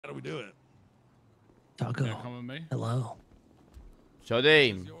we do it? Taco. Hello.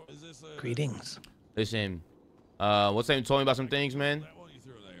 Chodie. Greetings. Listen, what's name told me about some things, man?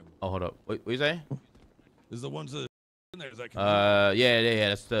 Oh, hold up. Wait, what you say? Is the ones that in there? Is that yeah.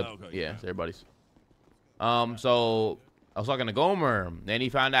 That's the okay, yeah, it's everybody's. So I was talking to Gomer, and he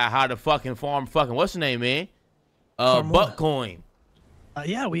found out how to fucking farm what's the name, man? Buttcoin.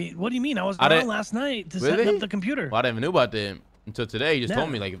 Yeah, what do you mean? I was on last night to set up the computer. Well, I didn't even know about that until today. He just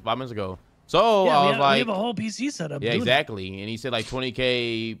told me like 5 minutes ago. So I was like, we have a whole PC set up. Yeah, exactly. And he said like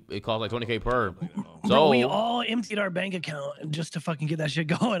 20K. It costs like 20K per. So bro, we all emptied our bank account just to fucking get that shit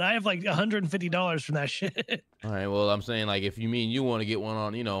going. I have like $150 from that shit. All right. Well, I'm saying like if you want to get one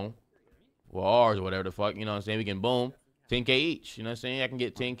on, well, ours or whatever the fuck, you know what I'm saying? We can boom 10K each. You know what I'm saying? I can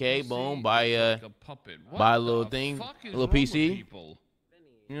get 10K. Boom. Buy a little thing, a little PC.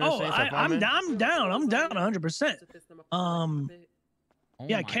 You know what I'm down. I'm down 100%.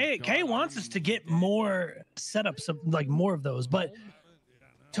 Yeah, Kay wants us to get more setups of like more of those, but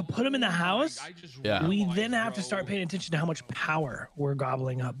to put them in the house, we then have to start paying attention to how much power we're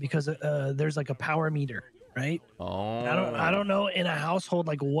gobbling up because there's like a power meter, right? I don't know in a household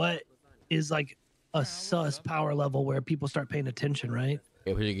like what is like a sus power level where people start paying attention, right?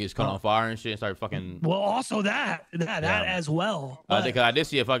 Yeah, because it gets caught on fire and shit and start fucking. Well, also that as well. I think I did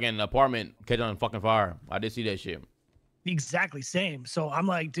see a fucking apartment catch on fucking fire. I did see that shit. Exactly same. So I'm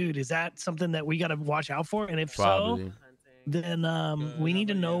like, dude, is that something that we got to watch out for? And if Probably. so, then we need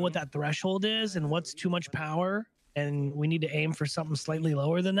to know what that threshold is and what's too much power, and we need to aim for something slightly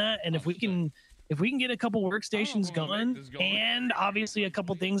lower than that. And if we can get a couple workstations going, and obviously a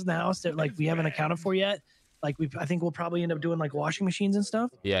couple things in the house that like we haven't accounted for yet, like I think we'll probably end up doing like washing machines and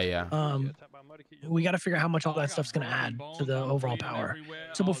stuff. Yeah. We got to figure out how much all that stuff's gonna add to the overall power.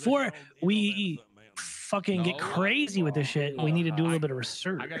 So before we fucking get crazy with this shit, we need to do a little bit of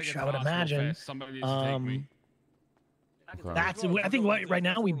research, I would imagine. That's I think right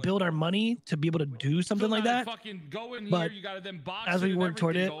now we build our money to be able to do something like that. But as we work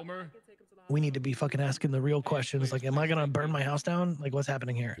toward it, we need to be fucking asking the real questions. Like, am I gonna burn my house down? Like, what's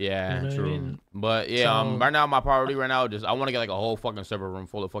happening here? Yeah, you know true. What I mean? But yeah, right now my priority right now I want to get like a whole fucking server room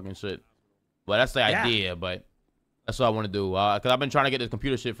full of fucking shit. But that's the idea. But that's what I want to do. Cause I've been trying to get this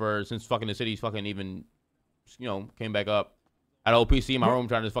computer shit since fucking the city's fucking even, came back up. I had a whole PC in my room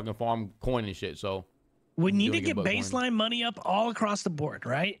trying to fucking farm coin and shit. So we need to get baseline money up all across the board,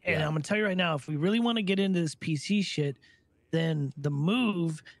 right? And I'm gonna tell you right now, if we really want to get into this PC shit, then the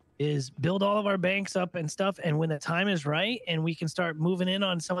move is build all of our banks up and stuff, and when the time is right and we can start moving in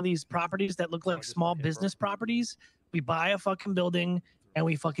on some of these properties that look like small business properties, we buy a fucking building and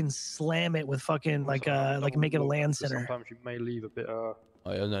we fucking slam it with fucking like make it a land center. Sometimes you may leave a bit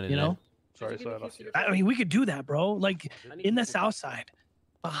Sorry, I mean, we could do that, bro. Like in the south side,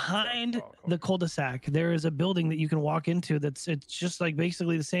 behind the cul-de-sac, there is a building that you can walk into it's just like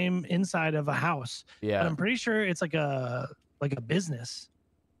basically the same inside of a house. Yeah. But I'm pretty sure it's like a business.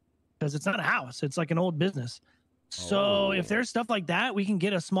 Because it's not a house, it's like an old business. So if there's stuff like that, we can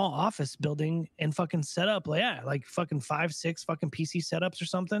get a small office building and fucking set up like fucking 5-6 fucking PC setups or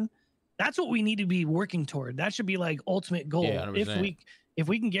something. That's what we need to be working toward. That should be like ultimate goal. Yeah, if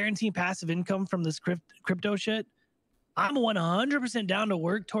we can guarantee passive income from this crypto shit, I'm 100% down to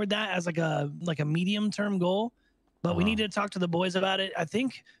work toward that as like a medium term goal. But we need to talk to the boys about it. I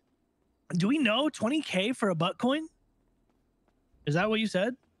think, do we know 20K for a Buttcoin? Is that what you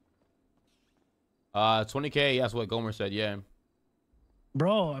said? 20K, that's what Gomer said, yeah.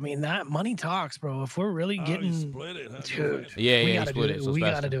 Bro, I mean, that money talks, bro. If we're really getting split it, huh? dude, we gotta split it. We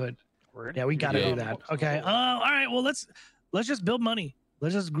gotta do it. Yeah, we gotta do that. Okay. All right. Well, let's just build money.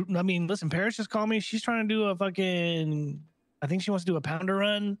 Listen, Paris just called me. She's trying to do a fucking, I think she wants to do a pounder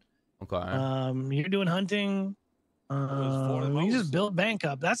run. Okay. You're doing hunting. We just build bank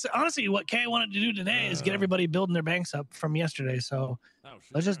up. That's honestly what Kay wanted to do today is get everybody building their banks up from yesterday. So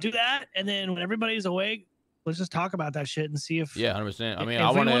let's just do that. And then when everybody's awake, let's just talk about that shit and see if 100%. I mean, I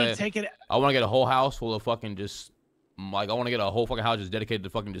want to take it. I want to get a whole house full of fucking just like, I want to get a whole fucking house just dedicated to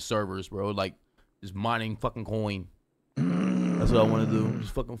fucking just servers, bro. Like just mining fucking coin. That's what I want to do.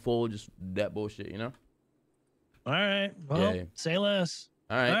 Just fucking full, just that bullshit, All right. Well, say less.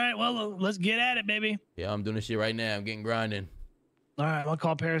 All right. Well, let's get at it, baby. Yeah, I'm doing this shit right now. I'm getting grinding. All right. I'll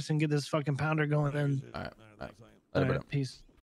call Paris and get this fucking pounder going then. All right. All right. Peace.